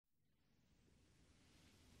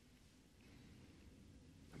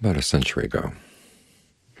About a century ago,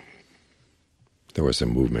 there was a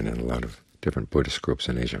movement in a lot of different Buddhist groups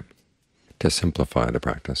in Asia to simplify the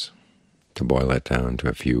practice, to boil it down to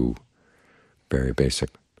a few very basic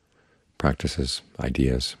practices,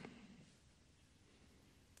 ideas.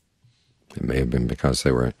 It may have been because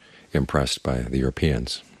they were impressed by the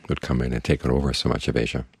Europeans who had come in and taken over so much of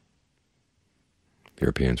Asia. The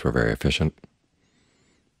Europeans were very efficient.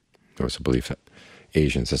 There was a belief that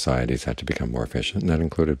Asian societies had to become more efficient, and that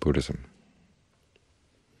included Buddhism.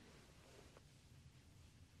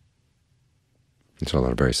 And so a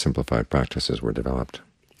lot of very simplified practices were developed.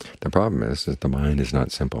 The problem is that the mind is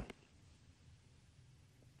not simple.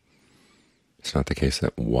 It's not the case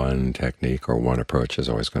that one technique or one approach is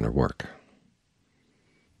always going to work,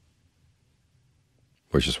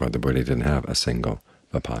 which is why the Buddha didn't have a single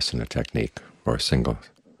Vipassana technique or a single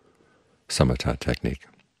Samatha technique.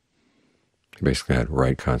 He basically had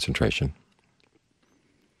right concentration,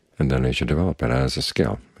 and then as you develop it as a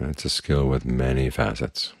skill, and it's a skill with many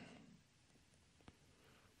facets.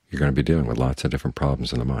 You're going to be dealing with lots of different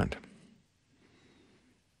problems in the mind.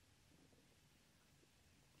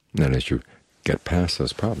 And then as you get past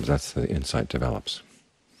those problems, that's the insight develops.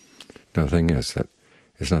 Now the thing is that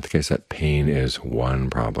it's not the case that pain is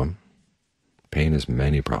one problem. Pain is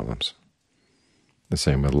many problems. The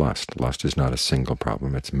same with lust. Lust is not a single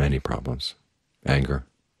problem, it's many problems. Anger,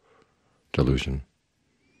 delusion,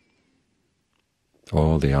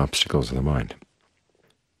 all the obstacles of the mind.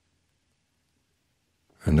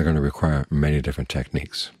 And they're going to require many different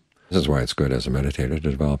techniques. This is why it's good as a meditator to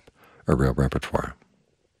develop a real repertoire,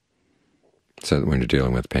 so that when you're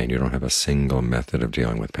dealing with pain, you don't have a single method of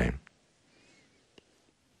dealing with pain.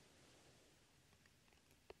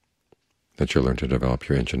 That you learn to develop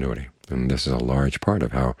your ingenuity. And this is a large part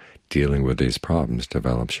of how dealing with these problems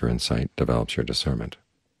develops your insight, develops your discernment.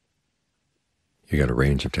 You get a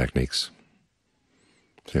range of techniques.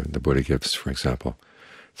 So the Buddha gives, for example,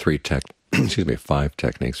 5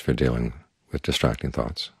 techniques for dealing with distracting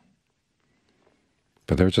thoughts.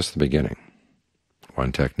 But they're just the beginning.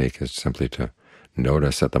 One technique is simply to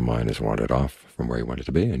notice that the mind has wandered off from where you want it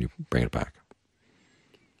to be, and you bring it back.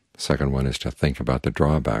 The second one is to think about the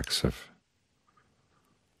drawbacks of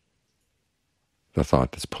the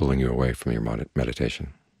thought that's pulling you away from your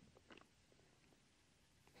meditation,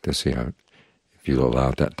 to see how, if you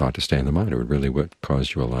allowed that thought to stay in the mind, it would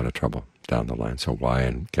cause you a lot of trouble down the line. So why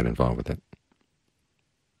and get involved with it?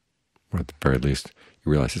 Or at the very least,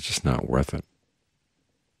 you realize it's just not worth it.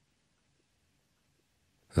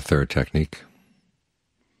 The third technique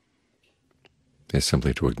is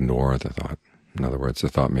simply to ignore the thought. In other words, the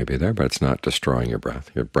thought may be there, but it's not destroying your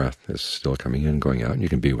breath. Your breath is still coming in, going out, and you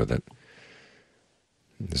can be with it.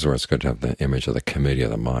 This is where it's good to have the image of the committee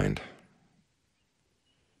of the mind.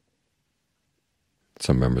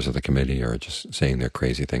 Some members of the committee are just saying their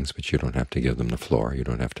crazy things, but you don't have to give them the floor. You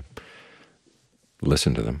don't have to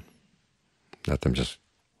listen to them. Let them just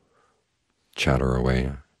chatter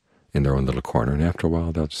away in their own little corner, and after a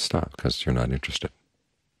while they'll just stop because you're not interested.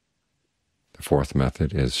 The fourth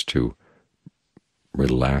method is to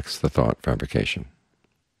relax the thought fabrication.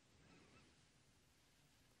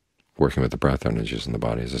 Working with the breath energies in the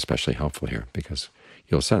body is especially helpful here, because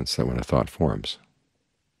you'll sense that when a thought forms,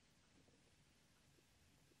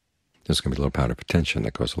 there's going to be a little pattern of tension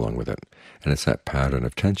that goes along with it, and it's that pattern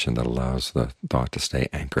of tension that allows the thought to stay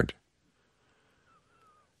anchored.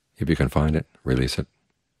 If you can find it, release it,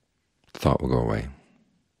 the thought will go away.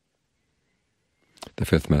 The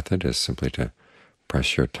fifth method is simply to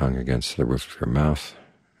press your tongue against the roof of your mouth,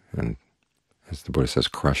 and as the Buddha says,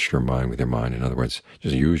 crush your mind with your mind. In other words,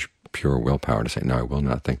 just use pure willpower to say, no, I will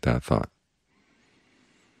not think that thought.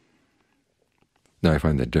 Now I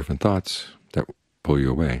find that different thoughts that pull you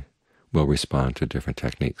away will respond to different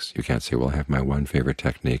techniques. You can't say, well, I have my one favorite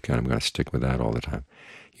technique and I'm going to stick with that all the time.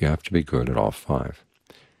 You have to be good at all 5.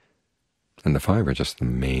 And the 5 are just the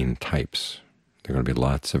main types. There are going to be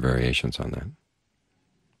lots of variations on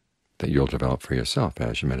that you'll develop for yourself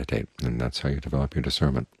as you meditate, and that's how you develop your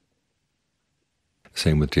discernment.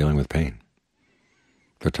 Same with dealing with pain.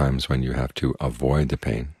 There are times when you have to avoid the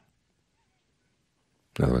pain.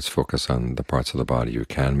 In other words, focus on the parts of the body you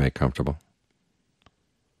can make comfortable,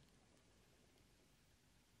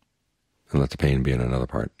 and let the pain be in another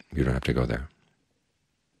part. You don't have to go there.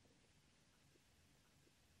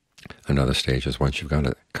 Another stage is once you've got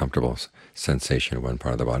a comfortable sensation in one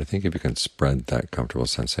part of the body, think if you can spread that comfortable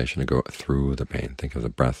sensation and go through the pain. Think of the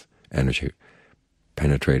breath energy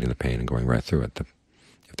penetrating the pain and going right through it.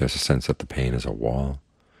 If there's a sense that the pain is a wall,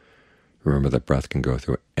 remember that breath can go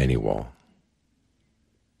through any wall.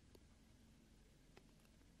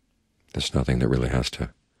 There's nothing that really has to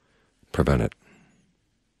prevent it.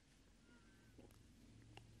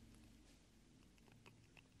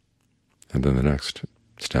 And then the next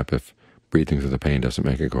step, if breathing through the pain doesn't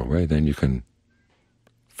make it go away, then you can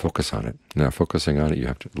focus on it. Now, focusing on it, you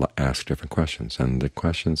have to ask different questions, and the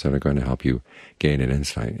questions that are going to help you gain an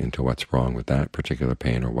insight into what's wrong with that particular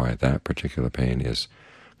pain or why that particular pain is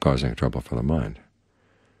causing trouble for the mind.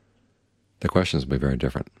 The questions will be very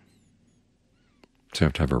different. So you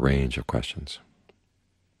have to have a range of questions.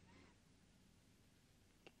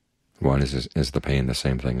 One is the pain the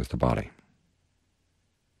same thing as the body?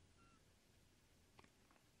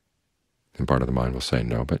 And part of the mind will say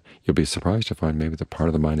no, but you'll be surprised to find maybe the part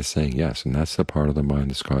of the mind is saying yes, and that's the part of the mind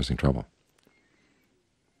that's causing trouble.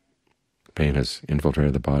 Pain has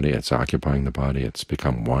infiltrated the body, it's occupying the body, it's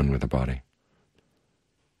become one with the body.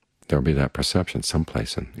 There will be that perception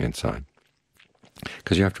someplace inside.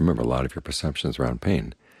 Because you have to remember, a lot of your perceptions around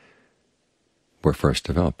pain were first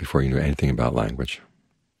developed before you knew anything about language.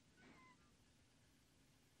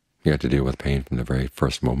 You had to deal with pain from the very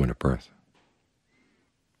first moment of birth.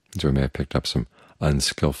 So we may have picked up some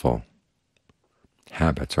unskillful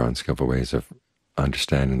habits or unskillful ways of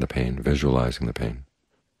understanding the pain, visualizing the pain,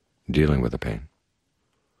 dealing with the pain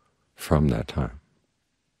from that time.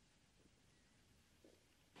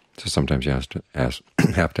 So sometimes you have to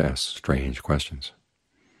ask strange questions.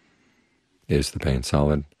 Is the pain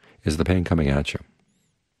solid? Is the pain coming at you?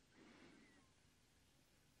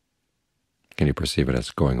 Can you perceive it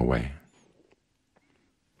as going away?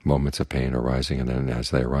 Moments of pain arising, and then as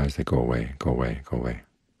they arise, they go away, go away, go away,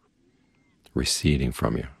 receding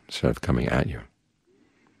from you instead of coming at you.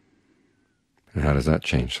 And how does that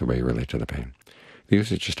change the way you relate to the pain?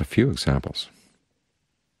 These are just a few examples.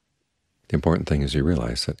 The important thing is you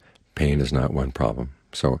realize that pain is not one problem.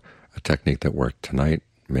 So a technique that worked tonight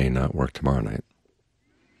may not work tomorrow night.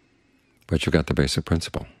 But you've got the basic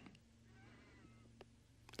principle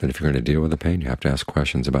that if you're going to deal with the pain, you have to ask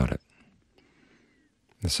questions about it.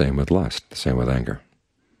 The same with lust, the same with anger.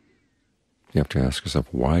 You have to ask yourself,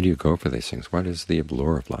 why do you go for these things? What is the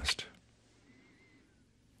allure of lust?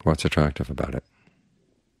 What's attractive about it?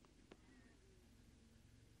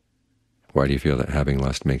 Why do you feel that having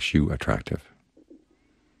lust makes you attractive?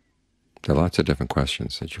 There are lots of different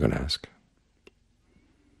questions that you can ask.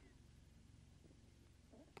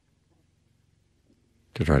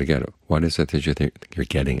 To try to get it. What is it that you think you're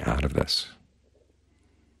getting out of this?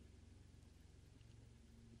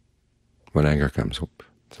 When anger comes,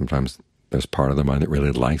 sometimes there's part of the mind that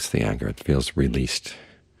really likes the anger. It feels released.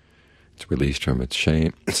 It's released from its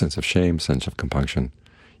shame, sense of shame, sense of compunction.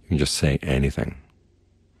 You can just say anything.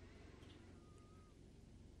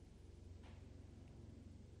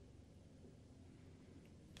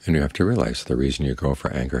 And you have to realize the reason you go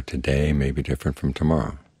for anger today may be different from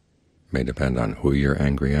tomorrow. It may depend on who you're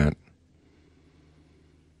angry at,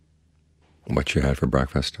 what you had for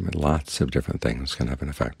breakfast. I mean, lots of different things can have an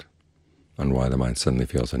effect on why the mind suddenly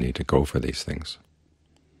feels a need to go for these things.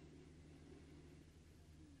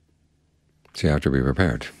 So you have to be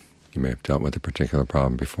prepared. You may have dealt with a particular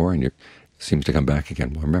problem before, and it seems to come back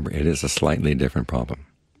again. Well, remember, it is a slightly different problem.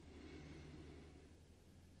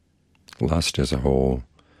 Lust is a whole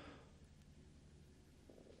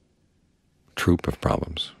troop of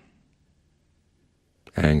problems.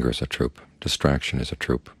 Anger is a troop. Distraction is a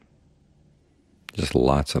troop. Just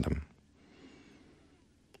lots of them.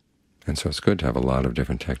 And so it's good to have a lot of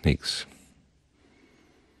different techniques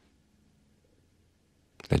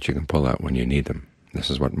that you can pull out when you need them. This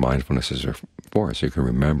is what mindfulness is for, so you can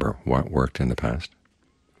remember what worked in the past.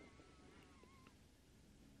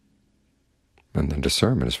 And then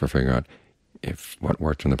discernment is for figuring out if what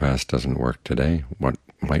worked in the past doesn't work today, what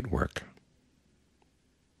might work.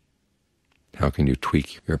 How can you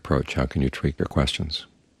tweak your approach? How can you tweak your questions?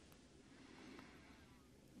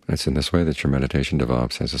 It's in this way that your meditation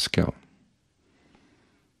develops as a skill.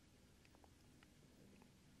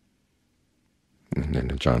 And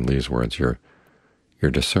in John Lee's words, your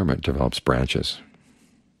discernment develops branches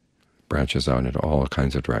out into all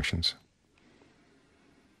kinds of directions.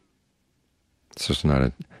 So it's not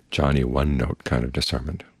a Johnny one-note kind of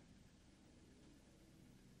discernment.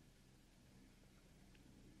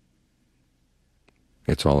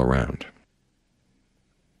 It's all around.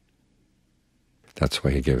 That's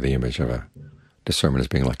why he gave the image of a discernment as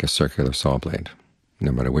being like a circular saw blade.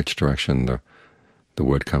 No matter which direction the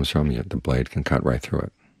wood comes from, the blade can cut right through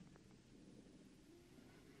it.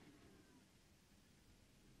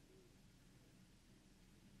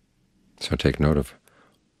 So take note of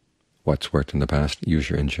what's worked in the past. Use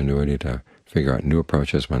your ingenuity to figure out new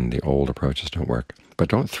approaches when the old approaches don't work. But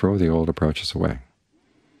don't throw the old approaches away.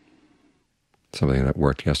 Something that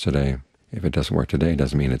worked yesterday, if it doesn't work today, it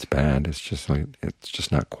doesn't mean it's bad. It's just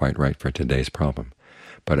not quite right for today's problem,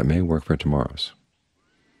 but it may work for tomorrow's.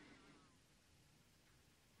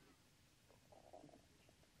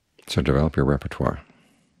 So develop your repertoire.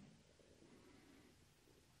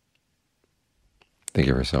 Think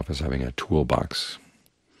of yourself as having a toolbox,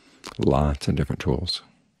 lots of different tools.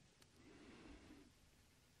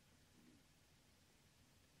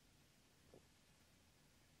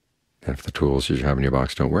 And if the tools you have in your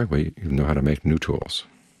box don't work, well, you know how to make new tools.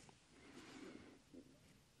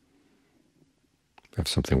 If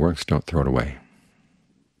something works, don't throw it away.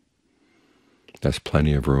 There's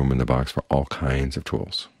plenty of room in the box for all kinds of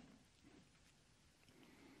tools.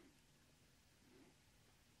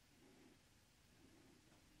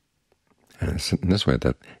 And it's in this way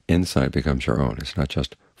that insight becomes your own. It's not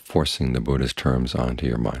just forcing the Buddha's terms onto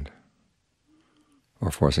your mind, or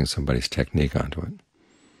forcing somebody's technique onto it.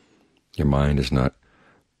 Your mind is not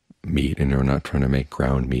meat, and you're not trying to make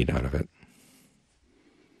ground meat out of it.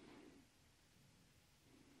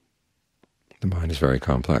 The mind is very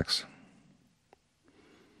complex.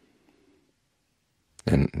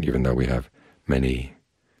 And even though we have many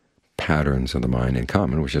patterns of the mind in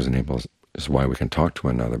common, which is why we can talk to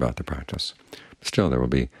one another about the practice, still there will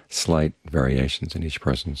be slight variations in each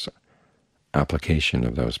person's application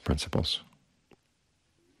of those principles.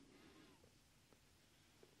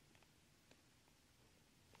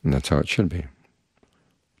 And that's how it should be.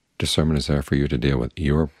 Discernment is there for you to deal with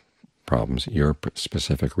your problems, your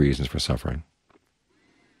specific reasons for suffering,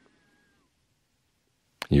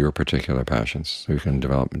 your particular passions, so you can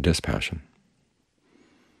develop dispassion.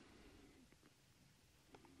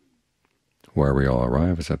 Where we all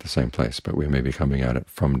arrive is at the same place, but we may be coming at it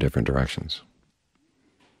from different directions.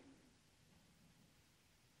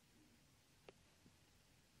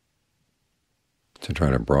 So try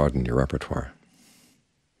to broaden your repertoire.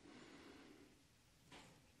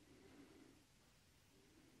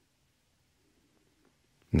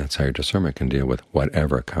 And that's how your discernment can deal with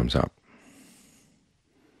whatever comes up.